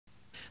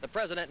The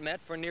President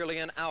met for nearly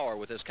an hour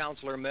with his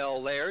counselor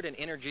Mel Laird and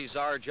Energy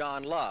Czar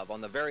John Love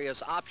on the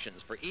various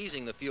options for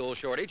easing the fuel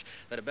shortage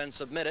that have been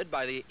submitted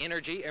by the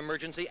Energy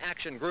Emergency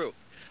Action Group.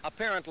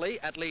 Apparently,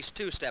 at least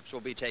 2 steps will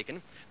be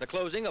taken. The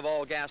closing of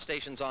all gas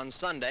stations on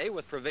Sunday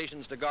with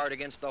provisions to guard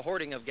against the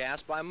hoarding of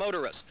gas by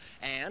motorists,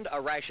 and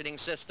a rationing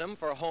system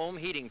for home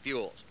heating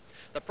fuels.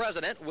 The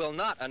President will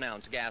not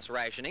announce gas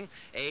rationing.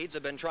 Aides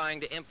have been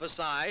trying to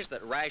emphasize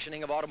that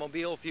rationing of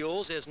automobile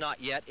fuels is not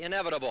yet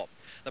inevitable.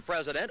 The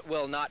President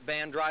will not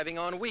ban driving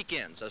on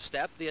weekends, a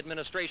step the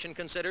administration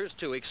considers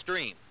too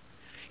extreme.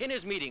 In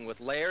his meeting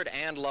with Laird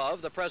and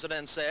Love, the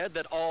President said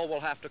that all will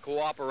have to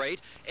cooperate.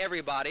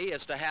 Everybody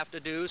is to have to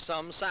do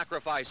some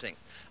sacrificing.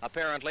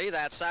 Apparently,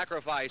 that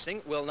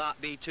sacrificing will not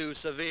be too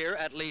severe,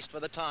 at least for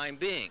the time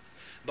being.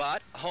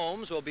 But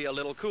homes will be a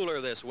little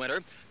cooler this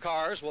winter.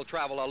 Cars will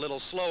travel a little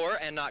slower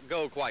and not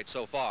go quite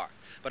so far.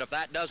 But if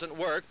that doesn't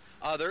work,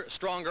 other,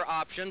 stronger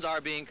options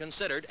are being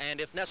considered, and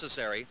if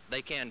necessary,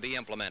 they can be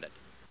implemented.